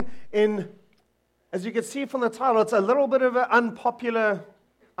As you can see from the title, it's a little bit of an unpopular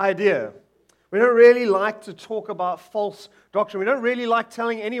idea. We don't really like to talk about false doctrine. We don't really like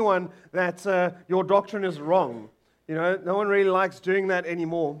telling anyone that your doctrine is wrong. No one really likes doing that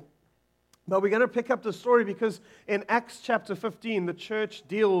anymore. But we're going to pick up the story because in Acts chapter 15, the church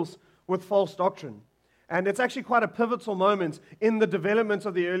deals with false doctrine. And it's actually quite a pivotal moment in the development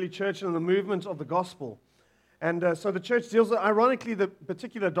of the early church and the movement of the gospel. And so the church deals with, ironically, the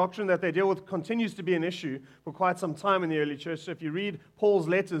particular doctrine that they deal with continues to be an issue for quite some time in the early church. So if you read Paul's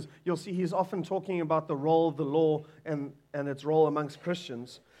letters, you'll see he's often talking about the role of the law and its role amongst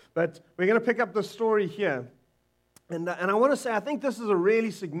Christians. But we're going to pick up the story here. And I want to say, I think this is a really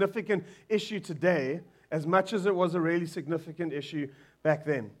significant issue today, as much as it was a really significant issue back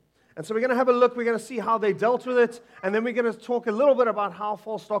then. And so we're going to have a look, we're going to see how they dealt with it, and then we're going to talk a little bit about how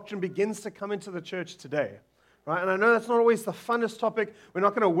false doctrine begins to come into the church today. Right? And I know that's not always the funnest topic. We're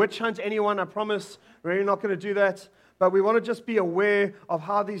not going to witch hunt anyone, I promise. We're really not going to do that. But we want to just be aware of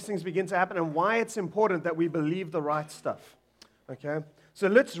how these things begin to happen and why it's important that we believe the right stuff. Okay? So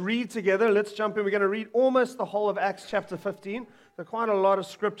let's read together. Let's jump in. We're going to read almost the whole of Acts chapter 15. So quite a lot of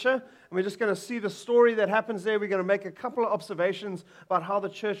scripture. And we're just going to see the story that happens there. We're going to make a couple of observations about how the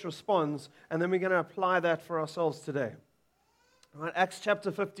church responds. And then we're going to apply that for ourselves today. All right, Acts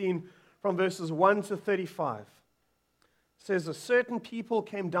chapter 15 from verses 1 to 35. It says, a certain people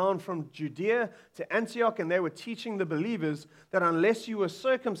came down from Judea to Antioch, and they were teaching the believers that unless you were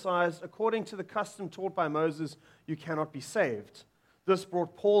circumcised according to the custom taught by Moses, you cannot be saved. This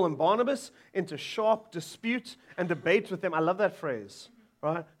brought Paul and Barnabas into sharp dispute and debate with them. I love that phrase,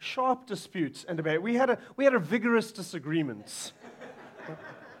 right? Sharp disputes and debate. We had a vigorous disagreements.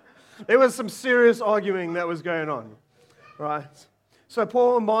 There was some serious arguing that was going on, right? So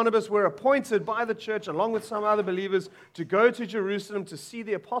Paul and Barnabas were appointed by the church, along with some other believers, to go to Jerusalem to see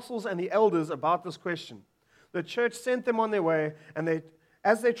the apostles and the elders about this question. The church sent them on their way, and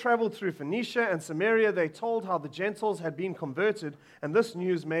as they traveled through Phoenicia and Samaria, they told how the Gentiles had been converted, and this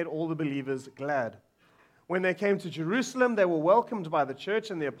news made all the believers glad. When they came to Jerusalem, they were welcomed by the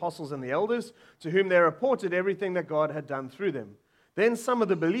church and the apostles and the elders, to whom they reported everything that God had done through them. Then some of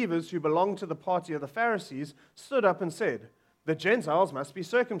the believers who belonged to the party of the Pharisees stood up and said, the Gentiles must be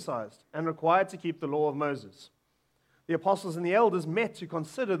circumcised and required to keep the law of Moses. The apostles and the elders met to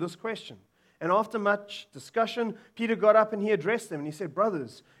consider this question. And after much discussion, Peter got up and he addressed them. And he said,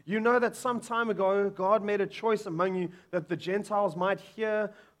 brothers, you know that some time ago God made a choice among you that the Gentiles might hear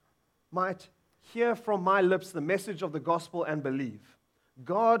from my lips the message of the gospel and believe.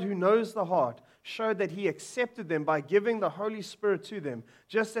 God, who knows the heart, showed that he accepted them by giving the Holy Spirit to them,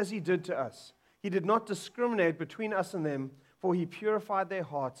 just as he did to us. He did not discriminate between us and them, for he purified their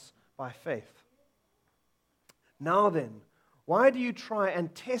hearts by faith. Now then, why do you try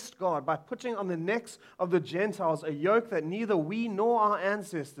and test God by putting on the necks of the Gentiles a yoke that neither we nor our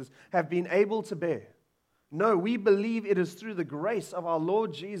ancestors have been able to bear? No, we believe it is through the grace of our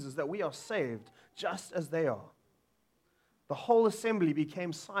Lord Jesus that we are saved, just as they are. The whole assembly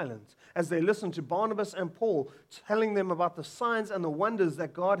became silent as they listened to Barnabas and Paul telling them about the signs and the wonders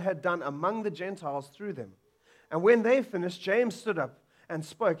that God had done among the Gentiles through them. And when they finished, James stood up and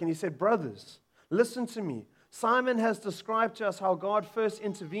spoke, and he said, brothers, listen to me. Simon has described to us how God first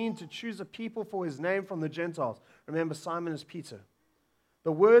intervened to choose a people for his name from the Gentiles. Remember, Simon is Peter.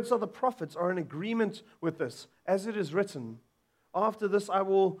 The words of the prophets are in agreement with this, as it is written, after this I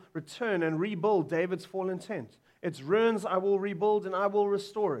will return and rebuild David's fallen tent. Its ruins I will rebuild and I will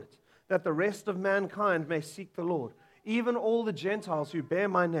restore it, that the rest of mankind may seek the Lord, even all the Gentiles who bear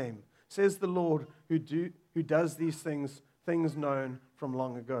my name, says the Lord who does these things known from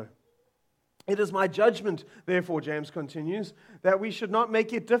long ago. It is my judgment, therefore, James continues, that we should not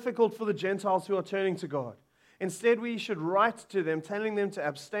make it difficult for the Gentiles who are turning to God. Instead, we should write to them, telling them to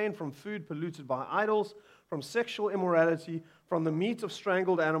abstain from food polluted by idols, from sexual immorality, from the meat of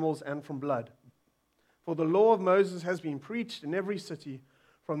strangled animals, and from blood. For the law of Moses has been preached in every city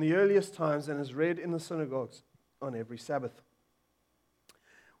from the earliest times and is read in the synagogues on every Sabbath.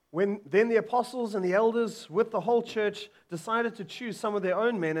 Then the apostles and the elders with the whole church decided to choose some of their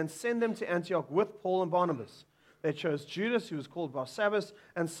own men and send them to Antioch with Paul and Barnabas. They chose Judas, who was called Barsabbas,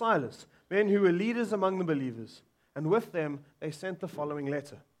 and Silas, men who were leaders among the believers. And with them they sent the following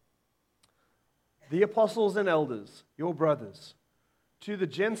letter. The apostles and elders, your brothers, to the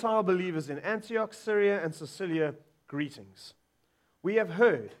Gentile believers in Antioch, Syria, and Cilicia, greetings. We have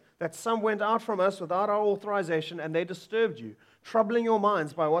heard that some went out from us without our authorization, and they disturbed you, troubling your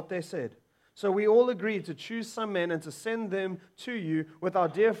minds by what they said. So we all agreed to choose some men and to send them to you with our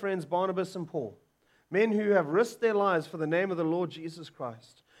dear friends Barnabas and Paul, men who have risked their lives for the name of the Lord Jesus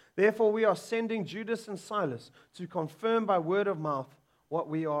Christ. Therefore, we are sending Judas and Silas to confirm by word of mouth what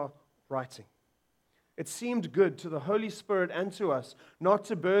we are writing. It seemed good to the Holy Spirit and to us not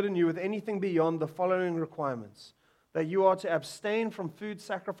to burden you with anything beyond the following requirements: that you are to abstain from food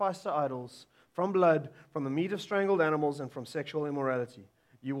sacrificed to idols, from blood, from the meat of strangled animals, and from sexual immorality.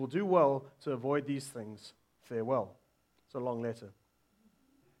 You will do well to avoid these things. Farewell. It's a long letter.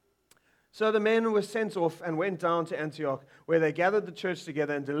 So the men were sent off and went down to Antioch, where they gathered the church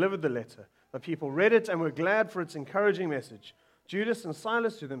together and delivered the letter. The people read it and were glad for its encouraging message. Judas and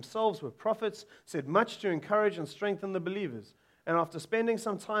Silas, who themselves were prophets, said much to encourage and strengthen the believers. And after spending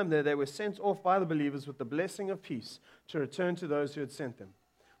some time there, they were sent off by the believers with the blessing of peace to return to those who had sent them.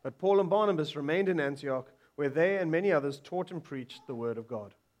 But Paul and Barnabas remained in Antioch, where they and many others taught and preached the word of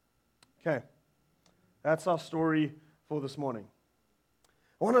God. Okay, that's our story for this morning.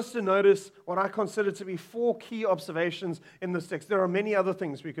 I want us to notice what I consider to be 4 key observations in this text. There are many other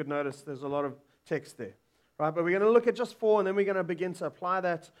things we could notice. There's a lot of text there, right? But we're going to look at just 4, and then we're going to begin to apply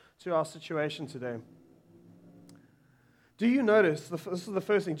that to our situation today. Do you notice, this is the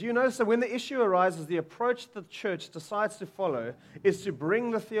first thing, do you notice that when the issue arises, the approach the church decides to follow is to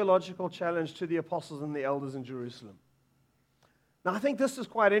bring the theological challenge to the apostles and the elders in Jerusalem? Now, I think this is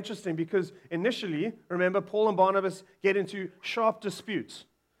quite interesting because initially, remember, Paul and Barnabas get into sharp disputes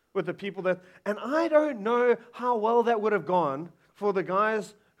with the people and I don't know how well that would have gone for the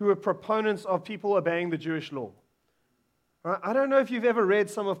guys who were proponents of people obeying the Jewish law. Right? I don't know if you've ever read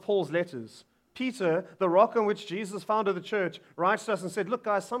some of Paul's letters. Peter, the rock on which Jesus founded the church, writes to us and said, look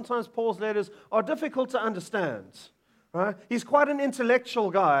guys, sometimes Paul's letters are difficult to understand. Right? He's quite an intellectual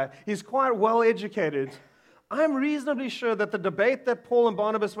guy. He's quite well educated. I'm reasonably sure that the debate that Paul and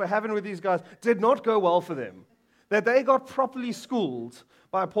Barnabas were having with these guys did not go well for them. That they got properly schooled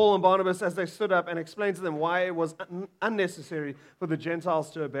by Paul and Barnabas as they stood up and explained to them why it was unnecessary for the Gentiles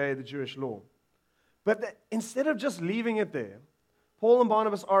to obey the Jewish law. But instead of just leaving it there, Paul and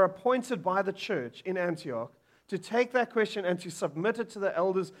Barnabas are appointed by the church in Antioch to take that question and to submit it to the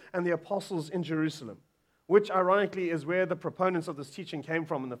elders and the apostles in Jerusalem, which ironically is where the proponents of this teaching came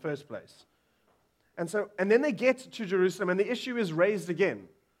from in the first place. And then they get to Jerusalem and the issue is raised again.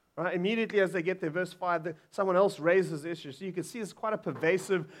 Right? Immediately as they get there, verse 5, someone else raises the issue. So you can see it's quite a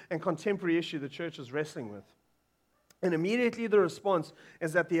pervasive and contemporary issue the church is wrestling with. And immediately the response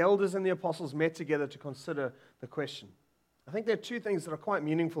is that the elders and the apostles met together to consider the question. I think there are 2 things that are quite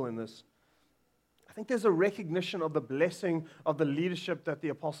meaningful in this. I think there's a recognition of the blessing of the leadership that the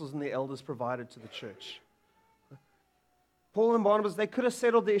apostles and the elders provided to the church. Paul and Barnabas, they could have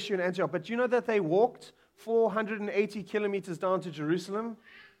settled the issue in Antioch, but do you know that they walked 480 kilometers down to Jerusalem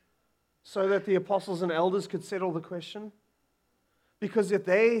so that the apostles and elders could settle the question? Because if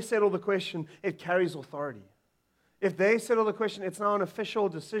they settle the question, it carries authority. If they settle the question, it's now an official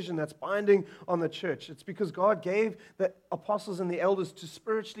decision that's binding on the church. It's because God gave the apostles and the elders to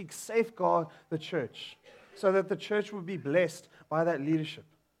spiritually safeguard the church so that the church would be blessed by that leadership.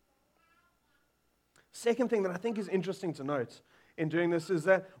 Second thing that I think is interesting to note in doing this is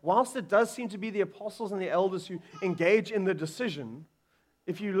that whilst it does seem to be the apostles and the elders who engage in the decision,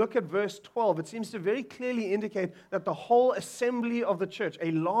 if you look at verse 12, it seems to very clearly indicate that the whole assembly of the church,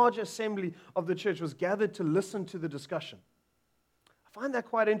 a large assembly of the church, was gathered to listen to the discussion. I find that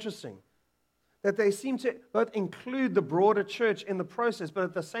quite interesting, that they seem to both include the broader church in the process, but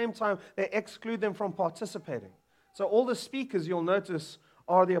at the same time, they exclude them from participating. So all the speakers, you'll notice,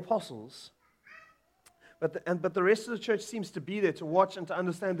 are the apostles. But the rest of the church seems to be there to watch and to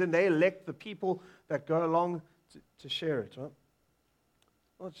understand. Then they elect the people that go along to share it. Right?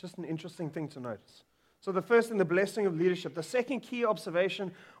 Well, it's just an interesting thing to notice. So the first thing, the blessing of leadership. The second key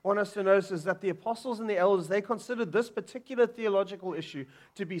observation I want us to notice is that the apostles and the elders, they considered this particular theological issue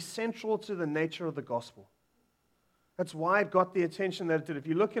to be central to the nature of the gospel. That's why it got the attention that it did. If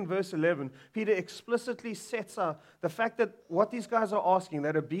you look in verse 11, Peter explicitly sets out the fact that what these guys are asking,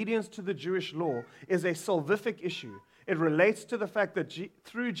 that obedience to the Jewish law, is a salvific issue. It relates to the fact that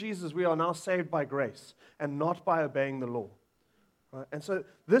through Jesus we are now saved by grace and not by obeying the law. Right? And so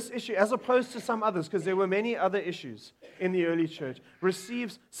this issue, as opposed to some others, because there were many other issues in the early church,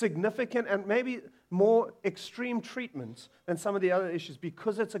 receives significant and maybe more extreme treatment than some of the other issues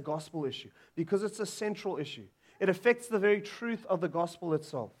because it's a gospel issue, because it's a central issue. It affects the very truth of the gospel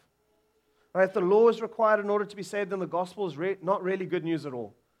itself. Right? If the law is required in order to be saved, then the gospel is not really good news at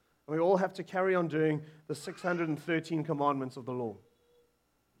all. And we all have to carry on doing the 613 commandments of the law.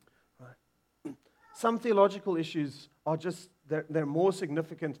 Right? Some theological issues are just, they're more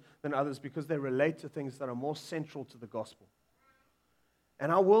significant than others because they relate to things that are more central to the gospel.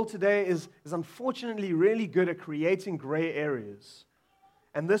 And our world today is unfortunately really good at creating gray areas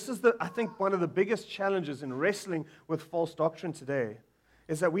And this is, I think, one of the biggest challenges in wrestling with false doctrine today,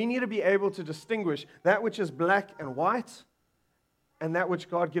 is that we need to be able to distinguish that which is black and white and that which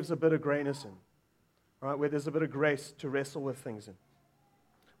God gives a bit of grayness in, right? Where there's a bit of grace to wrestle with things in.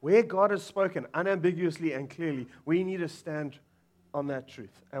 Where God has spoken unambiguously and clearly, we need to stand on that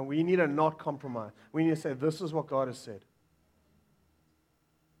truth. And we need to not compromise. We need to say, this is what God has said.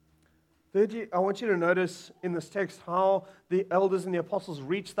 Thirdly, I want you to notice in this text how the elders and the apostles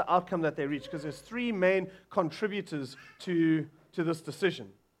reached the outcome that they reached, because there's three main contributors to this decision.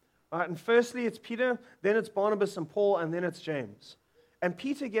 Right? And firstly, it's Peter, then it's Barnabas and Paul, and then it's James. And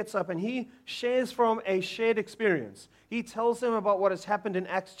Peter gets up and he shares from a shared experience. He tells them about what has happened in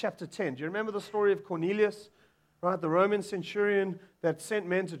Acts chapter 10. Do you remember the story of Cornelius? Right, the Roman centurion that sent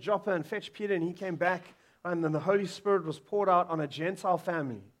men to Joppa and fetched Peter, and he came back, and then the Holy Spirit was poured out on a Gentile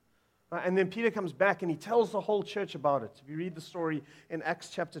family. Right, and then Peter comes back and he tells the whole church about it. If you read the story in Acts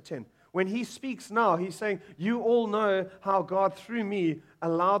chapter 10. When he speaks now, he's saying, you all know how God, through me,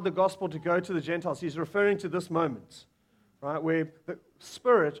 allowed the gospel to go to the Gentiles. He's referring to this moment, right, where the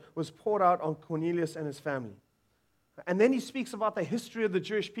Spirit was poured out on Cornelius and his family. And then he speaks about the history of the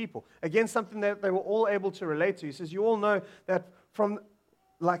Jewish people. Again, something that they were all able to relate to. He says, you all know that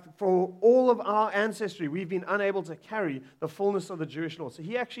for all of our ancestry, we've been unable to carry the fullness of the Jewish law. So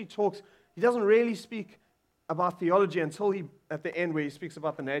he actually talks, he doesn't really speak about theology until at the end where he speaks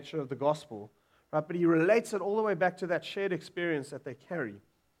about the nature of the gospel. Right? But he relates it all the way back to that shared experience that they carry.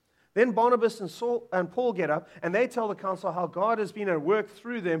 Then Barnabas and Paul get up, and they tell the council how God has been at work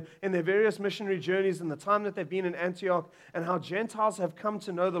through them in their various missionary journeys in the time that they've been in Antioch, and how Gentiles have come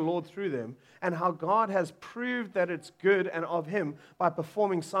to know the Lord through them, and how God has proved that it's good and of Him by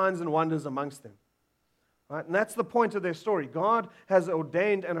performing signs and wonders amongst them. Right? And that's the point of their story. God has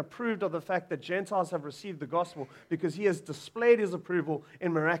ordained and approved of the fact that Gentiles have received the gospel because He has displayed His approval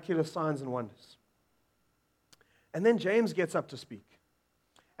in miraculous signs and wonders. And then James gets up to speak.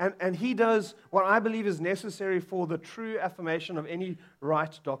 And he does what I believe is necessary for the true affirmation of any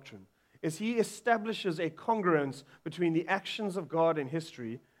right doctrine, is he establishes a congruence between the actions of God in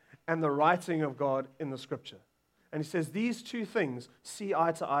history and the writing of God in the Scripture. And he says these two things see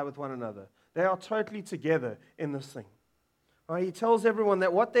eye to eye with one another. They are totally together in this thing. Right? He tells everyone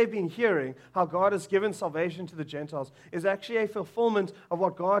that what they've been hearing, how God has given salvation to the Gentiles, is actually a fulfillment of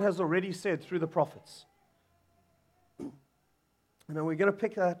what God has already said through the prophets. And we're going to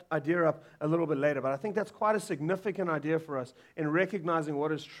pick that idea up a little bit later, but I think that's quite a significant idea for us in recognizing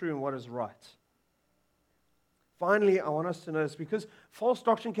what is true and what is right. Finally, I want us to notice, because false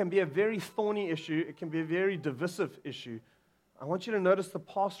doctrine can be a very thorny issue, it can be a very divisive issue, I want you to notice the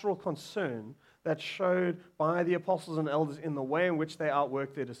pastoral concern that's showed by the apostles and elders in the way in which they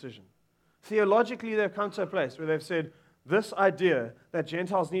outwork their decision. Theologically, they've come to a place where they've said, this idea that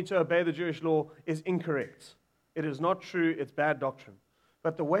Gentiles need to obey the Jewish law is incorrect. It is not true, it's bad doctrine.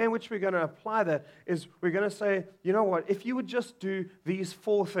 But the way in which we're going to apply that is we're going to say, you know what, if you would just do these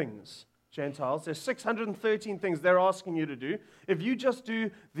 4 things, Gentiles, there's 613 things they're asking you to do. If you just do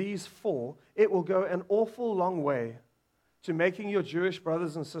these 4, it will go an awful long way to making your Jewish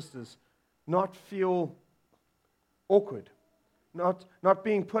brothers and sisters not feel awkward, not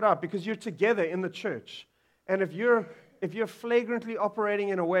being put out, because you're together in the church. And if you're flagrantly operating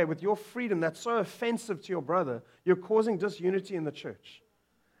in a way with your freedom that's so offensive to your brother, you're causing disunity in the church.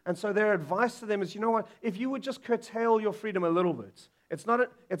 And so their advice to them is, you know what, if you would just curtail your freedom a little bit, it's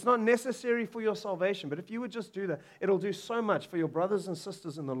not necessary for your salvation, but if you would just do that, it'll do so much for your brothers and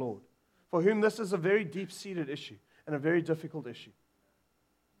sisters in the Lord, for whom this is a very deep-seated issue and a very difficult issue.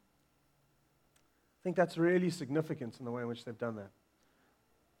 I think that's really significant in the way in which they've done that.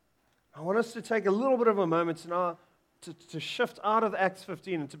 I want us to take a little bit of a moment now to shift out of Acts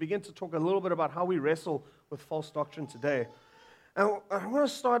 15 and to begin to talk a little bit about how we wrestle with false doctrine today. And I want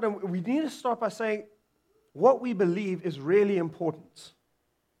to start, and we need to start by saying what we believe is really important.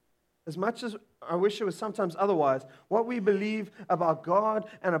 As much as I wish it was sometimes otherwise, what we believe about God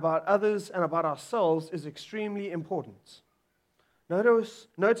and about others and about ourselves is extremely important. Notice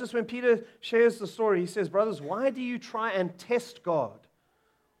when Peter shares the story, he says, brothers, why do you try and test God?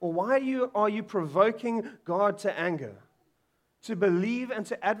 Or why are you provoking God to anger? To believe and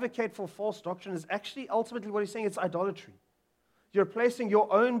to advocate for false doctrine is actually ultimately what he's saying, it's idolatry. You're placing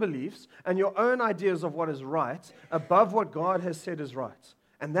your own beliefs and your own ideas of what is right above what God has said is right.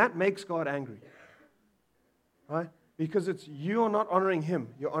 And that makes God angry. Right? Because you are not honoring Him,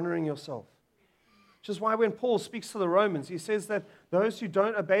 you're honoring yourself. Which is why when Paul speaks to the Romans, he says that those who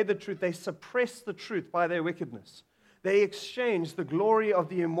don't obey the truth, they suppress the truth by their wickedness. They exchange the glory of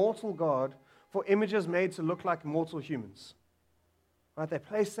the immortal God for images made to look like mortal humans. Right? They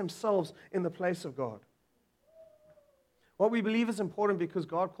place themselves in the place of God. What we believe is important because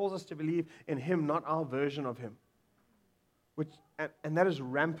God calls us to believe in Him, not our version of Him. And that is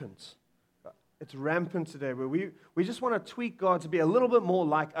rampant. It's rampant today, where we just want to tweak God to be a little bit more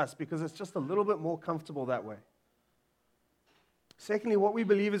like us because it's just a little bit more comfortable that way. Secondly, what we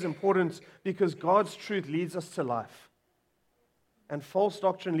believe is important because God's truth leads us to life. And false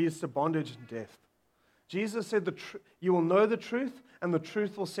doctrine leads to bondage and death. Jesus said, you will know the truth, and the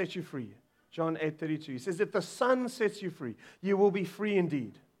truth will set you free. John 8:32. He says, if the Son sets you free, you will be free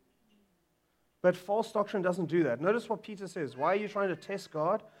indeed. But false doctrine doesn't do that. Notice what Peter says. Why are you trying to test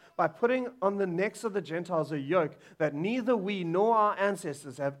God? By putting on the necks of the Gentiles a yoke that neither we nor our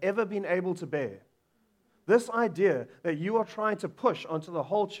ancestors have ever been able to bear. This idea that you are trying to push onto the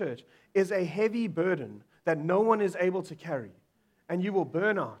whole church is a heavy burden that no one is able to carry. And you will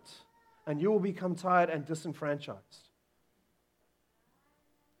burn out, and you will become tired and disenfranchised.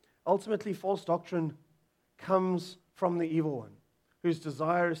 Ultimately, false doctrine comes from the evil one, whose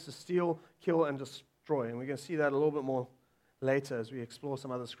desire is to steal, kill, and destroy. And we're going to see that a little bit more later as we explore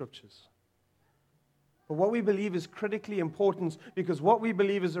some other scriptures. But what we believe is critically important because what we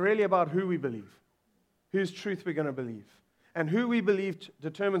believe is really about who we believe, whose truth we're going to believe. And who we believe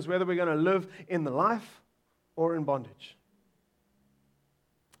determines whether we're going to live in the life or in bondage.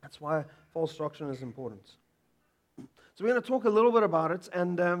 That's why false doctrine is important. So we're going to talk a little bit about it,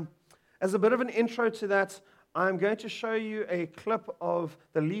 and as a bit of an intro to that, I'm going to show you a clip of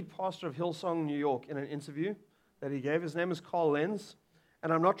the lead pastor of Hillsong New York in an interview that he gave. His name is Carl Lenz,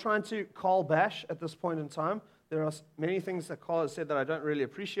 and I'm not trying to Carl bash at this point in time. There are many things that Carl has said that I don't really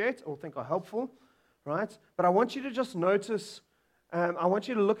appreciate or think are helpful, right? But I want you to just notice, I want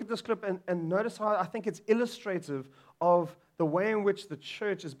you to look at this clip and notice how I think it's illustrative of the way in which the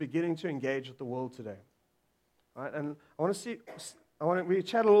church is beginning to engage with the world today. Right? And we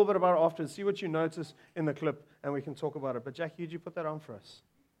chat a little bit about it after and see what you notice in the clip, and we can talk about it. But Jackie, would you put that on for us?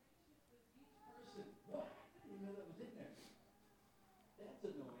 What? I didn't know that was in there. That's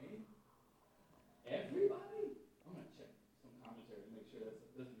annoying. Everybody? I'm going to check some commentary to make sure that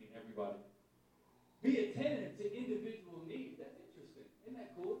doesn't mean everybody. Be attentive to individual needs. That's interesting. Isn't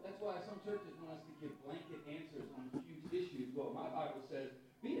that cool? That's why some churches want us to give blanket answers on huge issues. Well, my Bible says,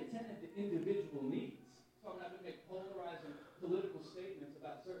 be attentive to individual needs. So I'm not going to make polarizing political statements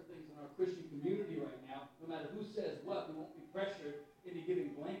about certain things in our Christian community right now. No matter who says what, we won't be pressured into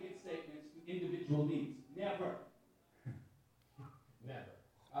giving blanket statements to individual needs. Never. Never.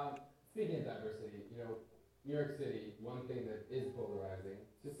 Speaking of diversity, New York City, one thing that is polarizing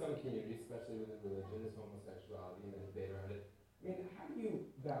to some communities, especially within religion, is homosexuality and the debate around it. I mean, how do you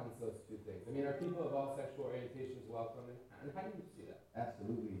balance those two things? I mean, are people of all sexual orientations welcome, and how do you see that?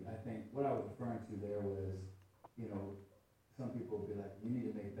 Absolutely. I think what I was referring to there was, some people will be like, you need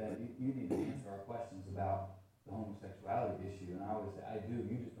to make that, you need to answer our questions about the homosexuality issue. And I always say, I do,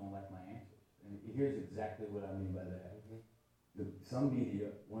 you just don't like my answers. And here's exactly what I mean by that. Some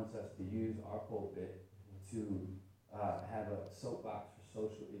media wants us to use our pulpit to have a soapbox for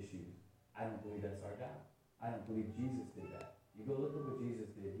social issues. I don't believe that's our job. I don't believe Jesus did that. You go look at what Jesus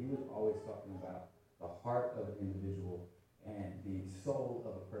did. He was always talking about the heart of an individual and the soul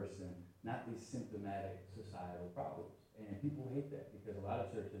of a person, not these symptomatic societal problems. And people hate that because a lot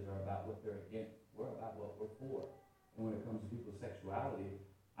of churches are about what they're against. We're about what we're for. And when it comes to people's sexuality,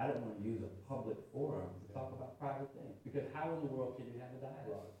 I don't want to use a public forum to talk about private things. Because how in the world can you have a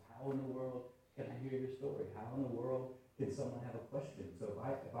dialogue? How in the world can I hear your story? How in the world can someone have a question? So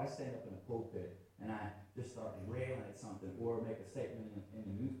if I stand up in a pulpit and I just start railing at something or make a statement in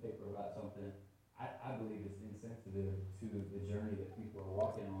the newspaper about something, I believe it's insensitive to the journey that people are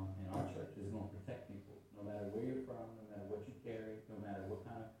walking on, and our church is going to protect people, no matter where you're from, no matter what you carry, no matter what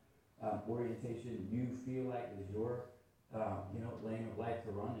kind of orientation you feel like is your lane of life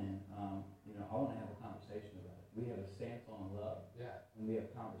to run in. I want to have a conversation about it. We have a stance on love, and we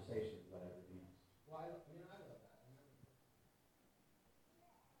have conversations about everything else. Well, I love that.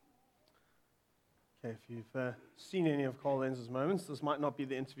 Okay, if you've seen any of Carl Lenz's moments, this might not be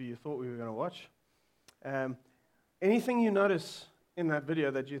the interview you thought we were going to watch. Anything you notice in that video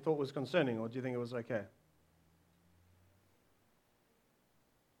that you thought was concerning, or do you think it was okay?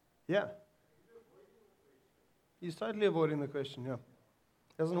 Yeah. He's totally avoiding the question, yeah.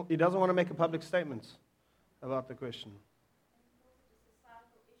 He doesn't want to make a public statement about the question.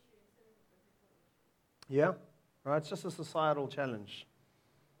 Yeah, right, it's just a societal challenge.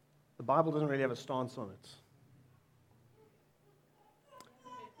 The Bible doesn't really have a stance on it.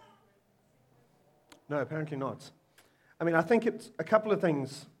 No, apparently not. I mean, I think it's a couple of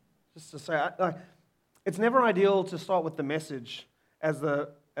things, just to say. It's never ideal to start with the message as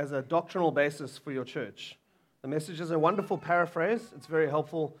a doctrinal basis for your church. The Message is a wonderful paraphrase. It's very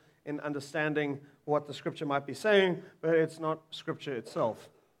helpful in understanding what the Scripture might be saying, but it's not Scripture itself.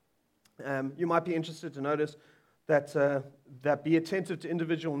 You might be interested to notice that be attentive to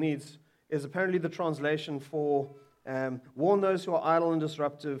individual needs is apparently the translation for warn those who are idle and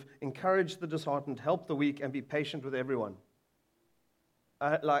disruptive, encourage the disheartened, help the weak, and be patient with everyone.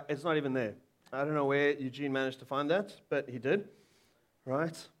 It's not even there. I don't know where Eugene managed to find that, but he did.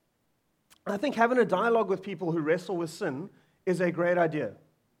 Right? I think having a dialogue with people who wrestle with sin is a great idea.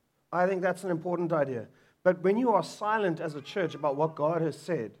 I think that's an important idea. But when you are silent as a church about what God has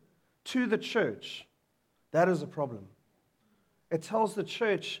said to the church, that is a problem. It tells the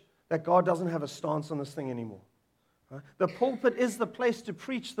church that God doesn't have a stance on this thing anymore. Right? The pulpit is the place to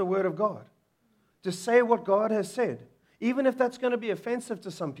preach the Word of God, to say what God has said, even if that's going to be offensive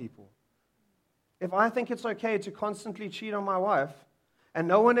to some people. If I think it's okay to constantly cheat on my wife, and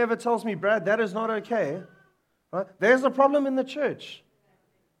no one ever tells me, Brad, that is not okay, right? There's a problem in the church.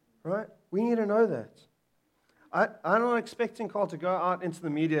 Right? We need to know that. I'm not expecting Carl to go out into the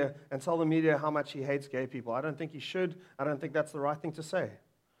media and tell the media how much he hates gay people. I don't think he should. I don't think that's the right thing to say.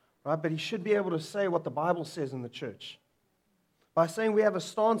 Right? But he should be able to say what the Bible says in the church. By saying we have a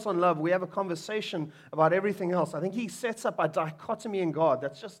stance on love, we have a conversation about everything else. I think he sets up a dichotomy in God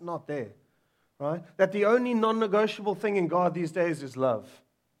that's just not there. Right? That the only non-negotiable thing in God these days is love.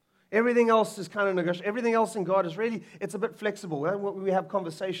 Everything else is kind of negotiable. Everything else in God is really, it's a bit flexible. We have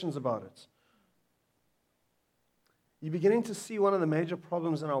conversations about it. You're beginning to see one of the major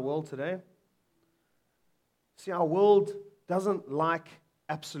problems in our world today. See, our world doesn't like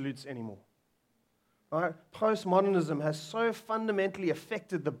absolutes anymore. Right? Postmodernism has so fundamentally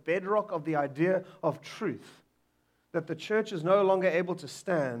affected the bedrock of the idea of truth that the church is no longer able to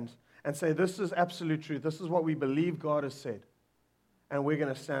stand and say, this is absolute truth. This is what we believe God has said. And we're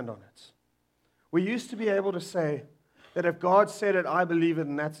going to stand on it. We used to be able to say that if God said it, I believe it,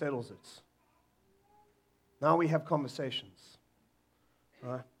 and that settles it. Now we have conversations.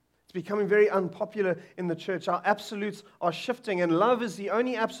 Right? It's becoming very unpopular in the church. Our absolutes are shifting, and love is the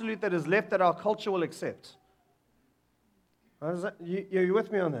only absolute that is left that our culture will accept. Right? You're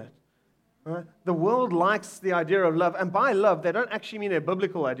with me on that? Right? The world likes the idea of love, and by love, they don't actually mean a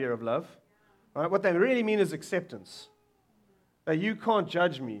biblical idea of love. Right? What they really mean is acceptance. That you can't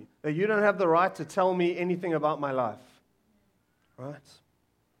judge me, that you don't have the right to tell me anything about my life. Right?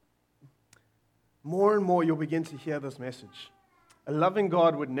 More and more you'll begin to hear this message. A loving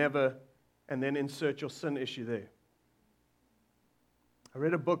God would never, and then insert your sin issue there. I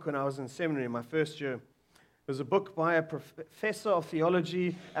read a book when I was in seminary in my first year. It was a book by a professor of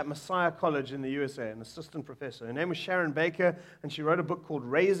theology at Messiah College in the USA, an assistant professor. Her name was Sharon Baker, and she wrote a book called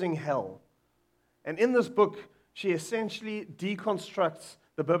Raising Hell. And in this book, she essentially deconstructs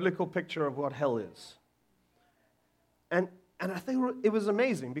the biblical picture of what hell is. And I think it was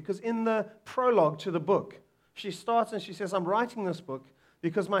amazing because in the prologue to the book, she starts and she says, I'm writing this book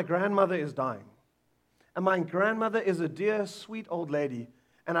because my grandmother is dying. And my grandmother is a dear, sweet old lady,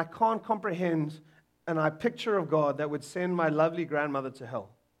 and I can't comprehend a picture of God that would send my lovely grandmother to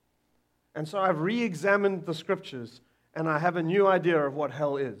hell. And so I've re-examined the scriptures, and I have a new idea of what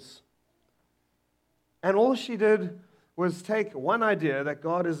hell is. And all she did was take one idea that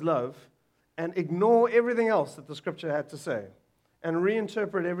God is love and ignore everything else that the scripture had to say and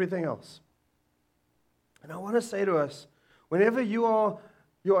reinterpret everything else. And I want to say to us, whenever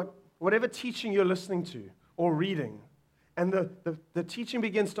whatever teaching you're listening to or reading, and the teaching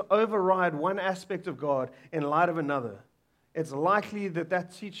begins to override one aspect of God in light of another, it's likely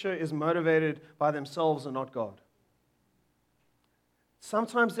that teacher is motivated by themselves and not God.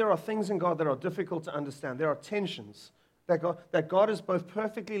 Sometimes there are things in God that are difficult to understand. There are tensions that God is both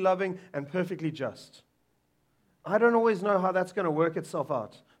perfectly loving and perfectly just. I don't always know how that's going to work itself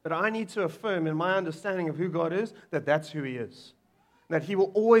out, but I need to affirm in my understanding of who God is that that's who He is, that He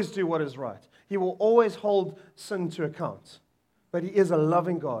will always do what is right. He will always hold sin to account, but He is a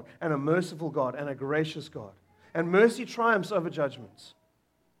loving God and a merciful God and a gracious God, and mercy triumphs over judgment.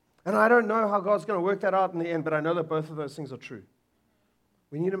 And I don't know how God's going to work that out in the end, but I know that both of those things are true.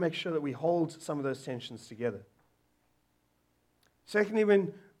 We need to make sure that we hold some of those tensions together. Secondly,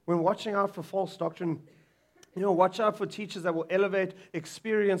 when watching out for false doctrine, watch out for teachers that will elevate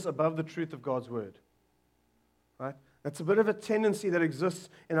experience above the truth of God's word. Right? That's a bit of a tendency that exists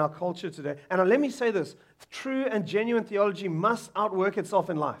in our culture today. And let me say this, true and genuine theology must outwork itself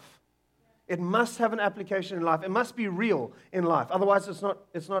in life. It must have an application in life. It must be real in life. Otherwise,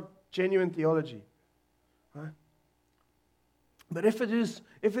 it's not genuine theology. Right? But if it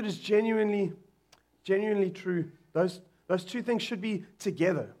is genuinely true, those Those two things should be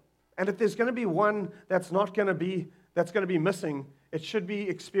together. And if there's going to be one that's going to be missing, it should be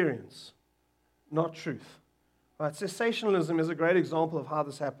experience, not truth. Right? Cessationalism is a great example of how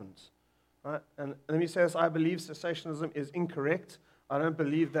this happens. Right? And let me say this, I believe cessationism is incorrect. I don't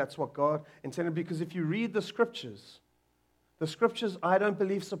believe that's what God intended, because if you read the scriptures, I don't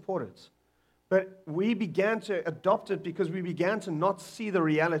believe support it. But we began to adopt it because we began to not see the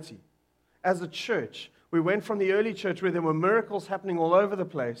reality. As a church, we went from the early church where there were miracles happening all over the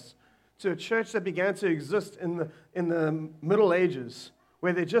place to a church that began to exist in the Middle Ages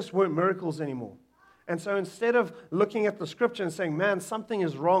where there just weren't miracles anymore. And so instead of looking at the scripture and saying, man, something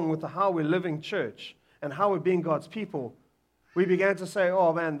is wrong with how we're living church and how we're being God's people, we began to say,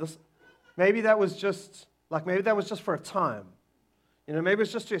 oh man, maybe that was just for a time. Maybe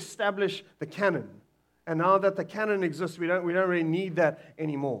it's just to establish the canon. And now that the canon exists, we don't really need that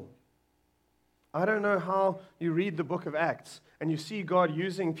anymore. I don't know how you read the book of Acts and you see God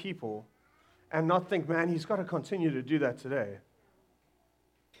using people and not think, man, he's got to continue to do that today.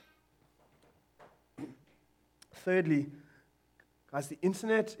 Thirdly, guys, the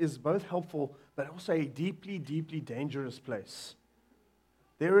internet is both helpful but also a deeply, deeply dangerous place.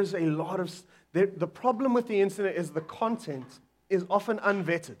 There is a lot of... The problem with the internet is the content is often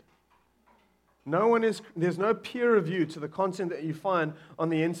unvetted. There's no peer review to the content that you find on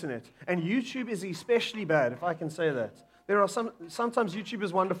the internet. And YouTube is especially bad, if I can say that. Sometimes YouTube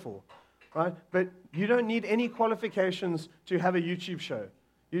is wonderful, right? But you don't need any qualifications to have a YouTube show.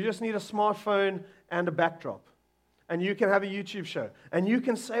 You just need a smartphone and a backdrop. And you can have a YouTube show. And you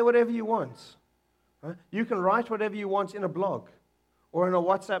can say whatever you want. Right? You can write whatever you want in a blog or in a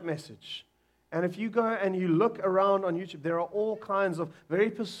WhatsApp message. And if you go and you look around on YouTube, there are all kinds of very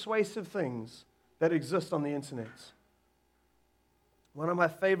persuasive things that exist on the internet. One of my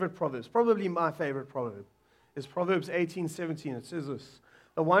favorite proverbs, probably my favorite proverb, is Proverbs 18:17. It says this: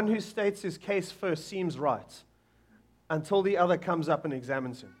 the one who states his case first seems right until the other comes up and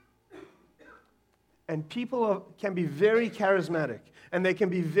examines him. And people can be very charismatic, and they can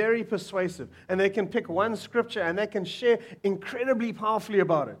be very persuasive, and they can pick one scripture and they can share incredibly powerfully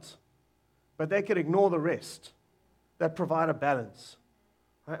about it. But they could ignore the rest that provide a balance.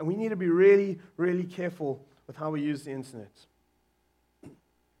 Right? And we need to be really, really careful with how we use the internet.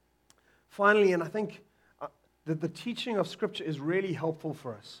 Finally, and I think that the teaching of Scripture is really helpful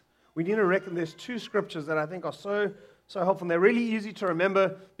for us. We need to reckon there's two scriptures that I think are so helpful. And they're really easy to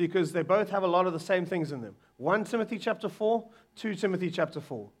remember because they both have a lot of the same things in them. 1 Timothy chapter 4, 2 Timothy chapter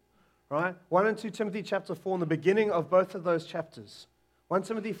 4. Right? 1 and 2 Timothy chapter 4, in the beginning of both of those chapters. 1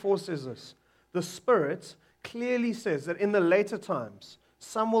 Timothy 4 says this: the Spirit clearly says that in the later times,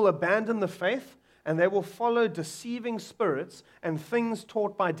 some will abandon the faith and they will follow deceiving spirits and things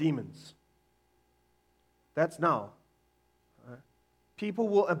taught by demons. That's now. Right? People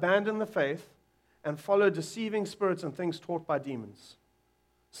will abandon the faith and follow deceiving spirits and things taught by demons.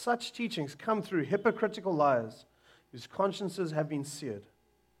 Such teachings come through hypocritical liars whose consciences have been seared.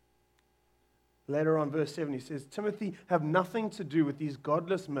 Later on, verse 7, he says, Timothy, have nothing to do with these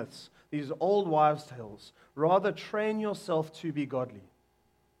godless myths, these old wives' tales. Rather, train yourself to be godly.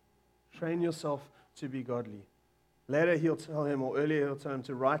 Train yourself to be godly. Later, he'll tell him, or earlier, he'll tell him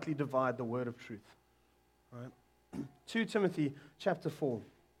to rightly divide the word of truth. Right? 2 Timothy chapter 4.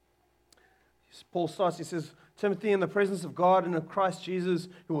 Paul starts, he says, Timothy, in the presence of God and of Christ Jesus,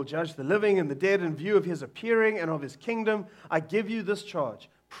 who will judge the living and the dead in view of his appearing and of his kingdom, I give you this charge.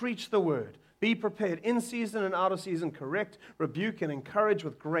 Preach the word. Be prepared in season and out of season, correct, rebuke, and encourage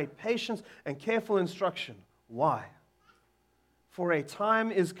with great patience and careful instruction. Why? For a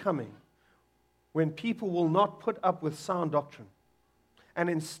time is coming when people will not put up with sound doctrine, and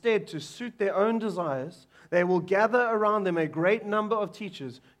instead, to suit their own desires, they will gather around them a great number of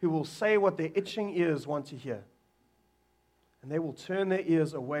teachers who will say what their itching ears want to hear. And they will turn their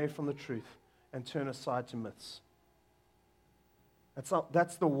ears away from the truth and turn aside to myths.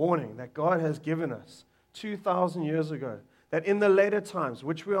 That's the warning that God has given us 2,000 years ago, that in the later times,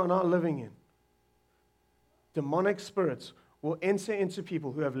 which we are now living in, demonic spirits will enter into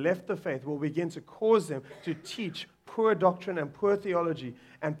people who have left the faith, will begin to cause them to teach poor doctrine and poor theology,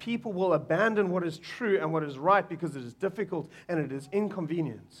 and people will abandon what is true and what is right because it is difficult and it is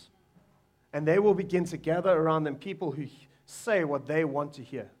inconvenience. And they will begin to gather around them people who say what they want to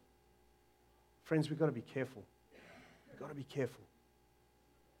hear. Friends, we've got to be careful. We've got to be careful.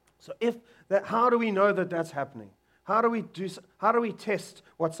 So how do we know that that's happening? How do we test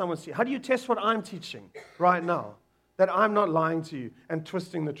what someone's teaching? How do you test what I'm teaching right now? That I'm not lying to you and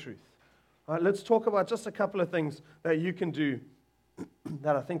twisting the truth. All right, let's talk about just a couple of things that you can do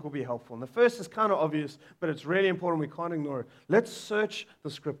that I think will be helpful. And the first is kind of obvious, but it's really important. We can't ignore it. Let's search the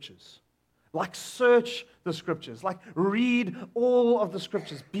Scriptures. Like, search the Scriptures. Like, read all of the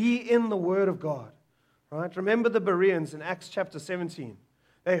Scriptures. Be in the Word of God. Right? Remember the Bereans in Acts chapter 17.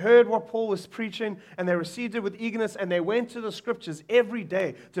 They heard what Paul was preaching, and they received it with eagerness, and they went to the Scriptures every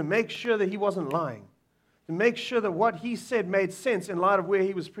day to make sure that he wasn't lying, to make sure that what he said made sense in light of where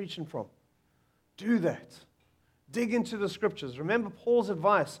he was preaching from. Do that. Dig into the Scriptures. Remember Paul's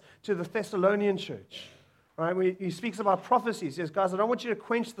advice to the Thessalonian church. Right? He speaks about prophecies. He says, guys, I don't want you to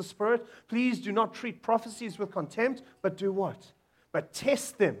quench the Spirit. Please do not treat prophecies with contempt, but do what? But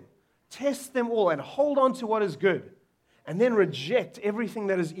test them. Test them all and hold on to what is good. And then reject everything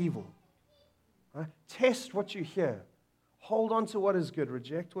that is evil. Right? Test what you hear. Hold on to what is good.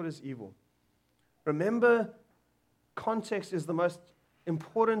 Reject what is evil. Remember, context is the most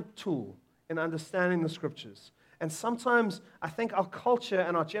important tool in understanding the Scriptures. And sometimes I think our culture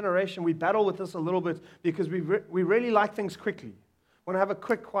and our generation, we battle with this a little bit because we really like things quickly. We want to have a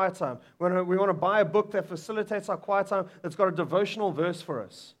quick quiet time. We want to buy a book that facilitates our quiet time that's got a devotional verse for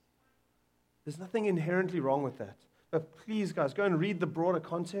us. There's nothing inherently wrong with that. But please, guys, go and read the broader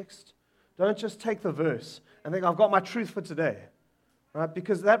context. Don't just take the verse and think, I've got my truth for today. Right?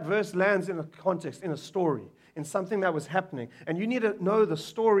 Because that verse lands in a context, in a story, in something that was happening. And you need to know the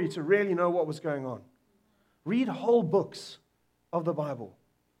story to really know what was going on. Read whole books of the Bible,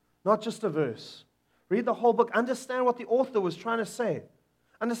 not just a verse. Read the whole book. Understand what the author was trying to say.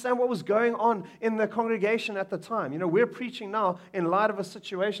 Understand what was going on in the congregation at the time. You know, we're preaching now in light of a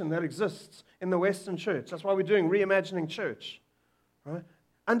situation that exists in the Western church. That's why we're doing Reimagining Church. Right?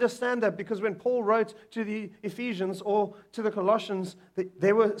 Understand that because when Paul wrote to the Ephesians or to the Colossians,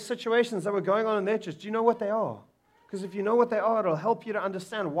 there were situations that were going on in their church. Do you know what they are? Because if you know what they are, it'll help you to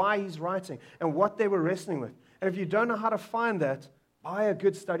understand why he's writing and what they were wrestling with. And if you don't know how to find that, buy a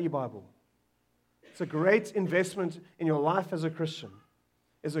good study Bible. It's a great investment in your life as a Christian,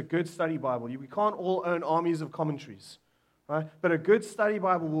 is a good study Bible. We can't all own armies of commentaries, right? But a good study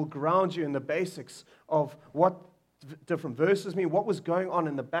Bible will ground you in the basics of what different verses mean, what was going on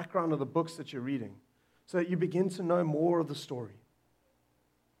in the background of the books that you're reading, so that you begin to know more of the story.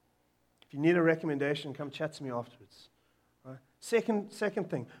 If you need a recommendation, come chat to me afterwards. Right? Second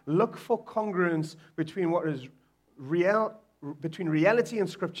thing, look for congruence between what is between reality and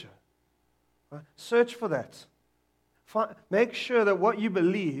Scripture. Right? Search for that. Make sure that what you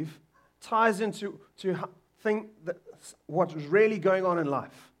believe ties into what's really going on in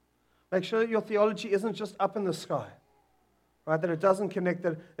life. Make sure that your theology isn't just up in the sky. Right? That it doesn't connect,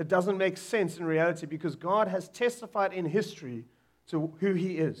 that it doesn't make sense in reality, because God has testified in history to who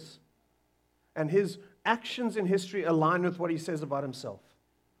He is. And His actions in history align with what He says about Himself.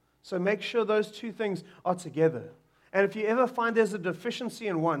 So make sure those two things are together. And if you ever find there's a deficiency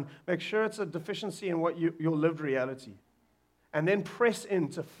in one, make sure it's a deficiency in what your lived reality. And then press in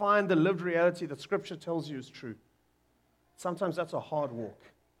to find the lived reality that Scripture tells you is true. Sometimes that's a hard walk.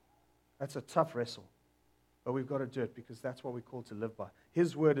 That's a tough wrestle. But we've got to do it because that's what we're called to live by.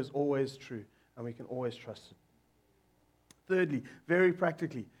 His word is always true, and we can always trust it. Thirdly, very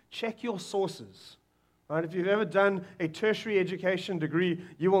practically, check your sources. Right? If you've ever done a tertiary education degree,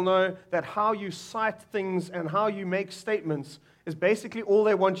 you will know that how you cite things and how you make statements is basically all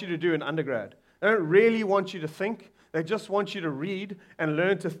they want you to do in undergrad. They don't really want you to think. They just want you to read and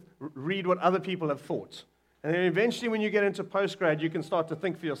learn to read what other people have thought. And then eventually when you get into postgrad, you can start to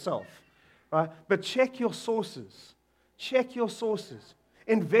think for yourself. Right? But check your sources. Check your sources.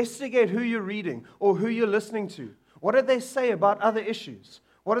 Investigate who you're reading or who you're listening to. What did they say about other issues?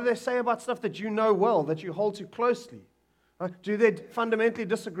 What do they say about stuff that you know well, that you hold to closely? Right? Do they fundamentally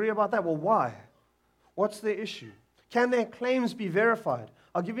disagree about that? Well, why? What's their issue? Can their claims be verified?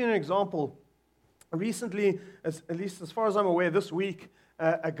 I'll give you an example. Recently, at least as far as I'm aware, this week,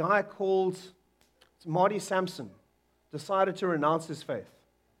 a guy called Marty Sampson decided to renounce his faith.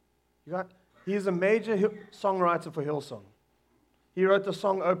 He is a major songwriter for Hillsong. He wrote the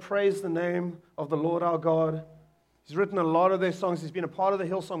song, "Oh, Praise the Name of the Lord Our God." He's written a lot of their songs. He's been a part of the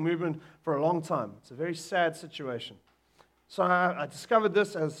Hillsong movement for a long time. It's a very sad situation. So I discovered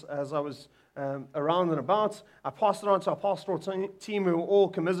this as I was around and about. I passed it on to our pastoral team who were all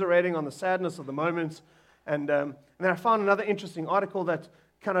commiserating on the sadness of the moment. And then I found another interesting article that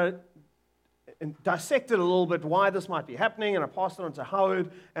kind of dissected a little bit why this might be happening, and I passed it on to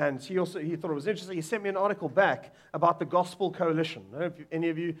Howard, and he thought it was interesting. He sent me an article back about the Gospel Coalition. I don't know if any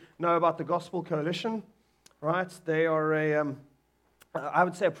of you know about the Gospel Coalition. Right? They are I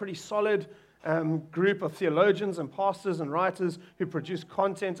would say, a pretty solid group of theologians and pastors and writers who produce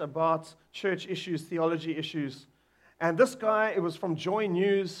content about church issues, theology issues. And this guy, it was from Joy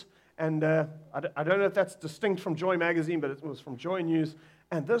News, and I don't know if that's distinct from Joy Magazine, but it was from Joy News.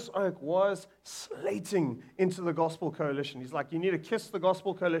 And this oak was slating into the Gospel Coalition. He's like, you need to kiss the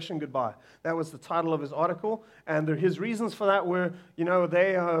Gospel Coalition goodbye. That was the title of his article. And his reasons for that were,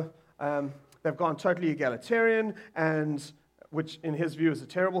 they've gone totally egalitarian, and which in his view is a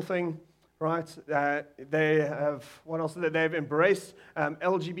terrible thing, right? They have, what else? They've embraced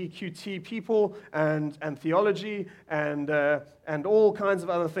LGBTQ people and theology and all kinds of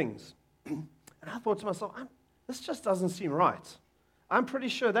other things. And I thought to myself, this just doesn't seem right. I'm pretty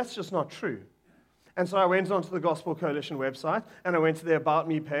sure that's just not true. And so I went onto the Gospel Coalition website, and I went to their About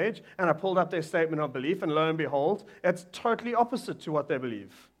Me page, and I pulled up their statement of belief, and lo and behold, it's totally opposite to what they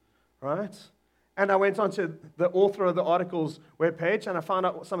believe, right? And I went onto the author of the article's webpage, and I found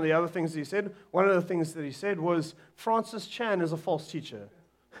out some of the other things he said. One of the things that he said was, Francis Chan is a false teacher.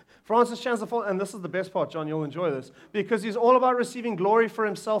 Francis Chan's a false, and this is the best part, John, you'll enjoy this, because he's all about receiving glory for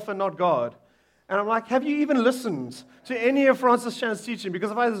himself and not God. And I'm like, have you even listened to any of Francis Chan's teaching? Because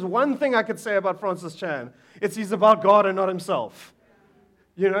if there's one thing I could say about Francis Chan, it's he's about God and not himself.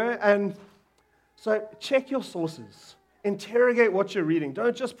 And so check your sources. Interrogate what you're reading.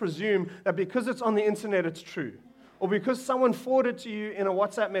 Don't just presume that because it's on the internet, it's true. Or because someone forwarded to you in a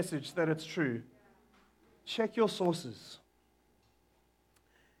WhatsApp message that it's true. Check your sources.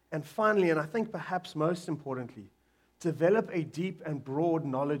 And finally, and I think perhaps most importantly, develop a deep and broad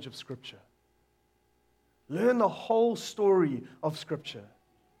knowledge of Scripture. Learn the whole story of Scripture.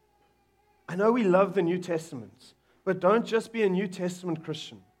 I know we love the New Testament, but don't just be a New Testament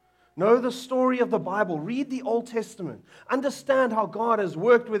Christian. Know the story of the Bible. Read the Old Testament. Understand how God has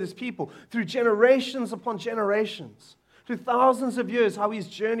worked with His people through generations upon generations, through thousands of years, how He's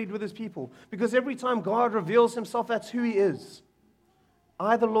journeyed with His people. Because every time God reveals Himself, that's who He is.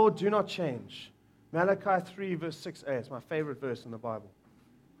 I, the Lord, do not change. Malachi 3, verse 6a. It's my favorite verse in the Bible.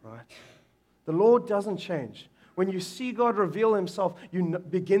 Right? The Lord doesn't change. When you see God reveal Himself, you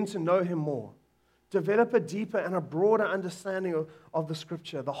begin to know Him more. Develop a deeper and a broader understanding of the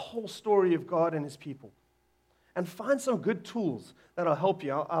Scripture, the whole story of God and His people. And find some good tools that will help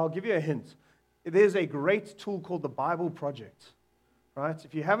you. I'll give you a hint. There's a great tool called the Bible Project. Right?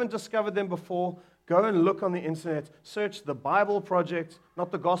 If you haven't discovered them before, go and look on the internet. Search the Bible Project,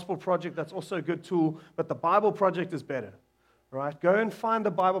 not the Gospel Project. That's also a good tool, but the Bible Project is better. Right? Go and find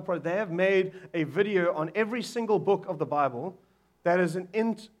the Bible Project. They have made a video on every single book of the Bible that is an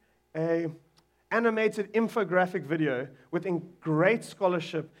animated infographic video with great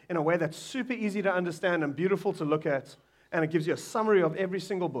scholarship in a way that's super easy to understand and beautiful to look at, and it gives you a summary of every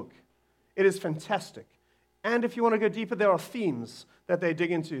single book. It is fantastic. And if you want to go deeper, there are themes that they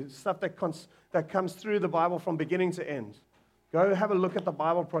dig into, stuff that comes through the Bible from beginning to end. Go have a look at the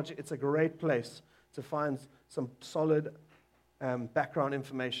Bible Project. It's a great place to find some solid background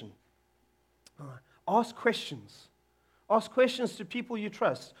information. Ask questions. Ask questions to people you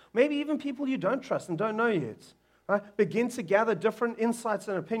trust. Maybe even people you don't trust and don't know yet. Right? Begin to gather different insights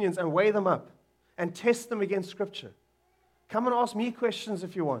and opinions and weigh them up and test them against Scripture. Come and ask me questions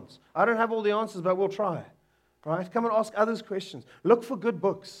if you want. I don't have all the answers, but we'll try. Right? Come and ask others questions. Look for good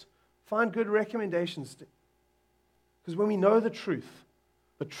books. Find good recommendations. Because when we know the truth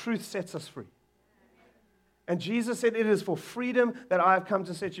sets us free. And Jesus said, it is for freedom that I have come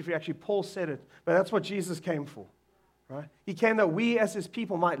to set you free. Actually, Paul said it, but that's what Jesus came for. Right? He came that we as His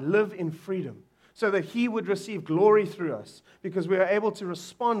people might live in freedom, so that He would receive glory through us, because we are able to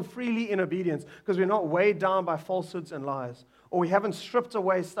respond freely in obedience, because we're not weighed down by falsehoods and lies, or we haven't stripped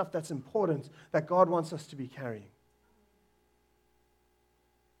away stuff that's important that God wants us to be carrying.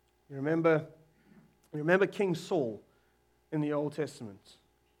 You remember King Saul in the Old Testament,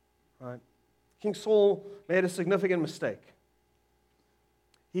 right? King Saul made a significant mistake.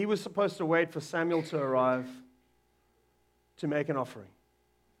 He was supposed to wait for Samuel to arrive to make an offering.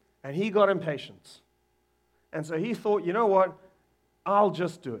 And he got impatient. And so he thought, you know what? I'll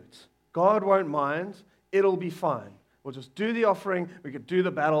just do it. God won't mind. It'll be fine. We'll just do the offering, we could do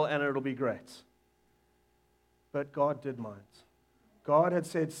the battle, and it'll be great. But God did mind. God had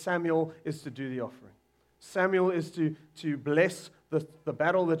said Samuel is to do the offering. Samuel is to bless the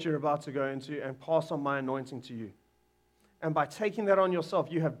battle that you're about to go into and pass on my anointing to you. And by taking that on yourself,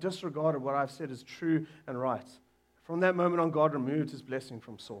 you have disregarded what I've said is true and right. From that moment on, God removed His blessing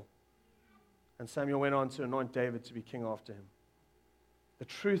from Saul. And Samuel went on to anoint David to be king after him. The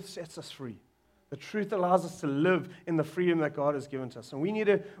truth sets us free. The truth allows us to live in the freedom that God has given to us. And we need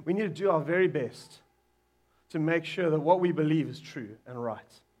to do our very best to make sure that what we believe is true and right.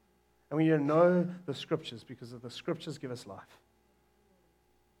 And we need to know the Scriptures, because the Scriptures give us life.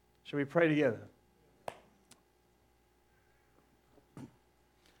 Shall we pray together?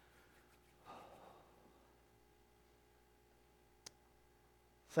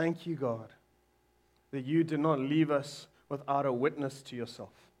 Thank you, God, that you did not leave us without a witness to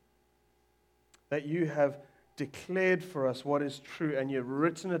yourself. That you have declared for us what is true, and you've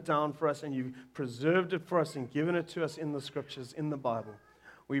written it down for us, and you've preserved it for us and given it to us in the scriptures, in the Bible.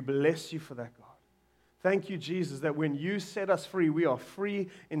 We bless you for that, God. Thank you, Jesus, that when you set us free, we are free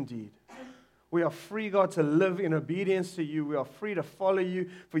indeed. We are free, God, to live in obedience to you. We are free to follow you,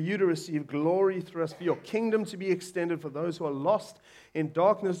 for you to receive glory through us, for your kingdom to be extended, for those who are lost in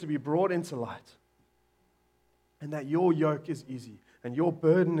darkness to be brought into light. And that your yoke is easy and your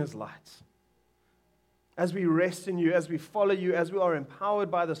burden is light. As we rest in you, as we follow you, as we are empowered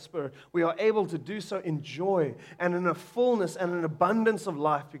by the Spirit, we are able to do so in joy and in a fullness and an abundance of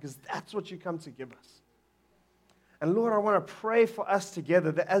life, because that's what you come to give us. And Lord, I want to pray for us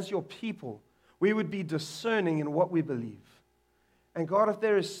together that as your people, we would be discerning in what we believe. And God, if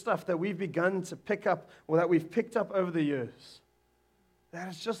there is stuff that we've begun to pick up or that we've picked up over the years that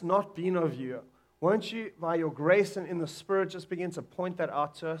has just not been of you, won't you, by your grace and in the Spirit, just begin to point that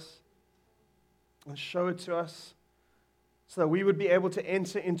out to us and show it to us so that we would be able to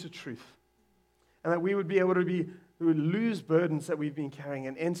enter into truth and that we would be able to we would lose burdens that we've been carrying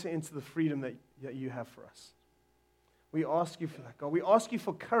and enter into the freedom that you have for us. We ask you for that, God. We ask you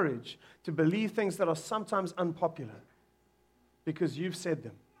for courage to believe things that are sometimes unpopular because you've said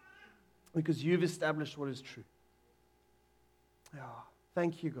them, because you've established what is true. Yeah,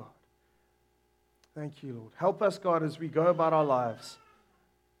 thank you, God. Thank you, Lord. Help us, God, as we go about our lives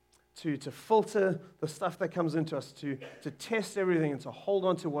to filter the stuff that comes into us, to test everything and to hold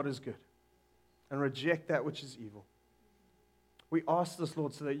on to what is good and reject that which is evil. We ask this,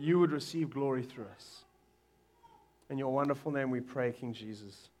 Lord, so that you would receive glory through us. In your wonderful name we pray, King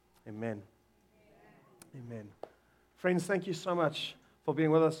Jesus. Amen. Amen. Friends, thank you so much for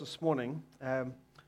being with us this morning.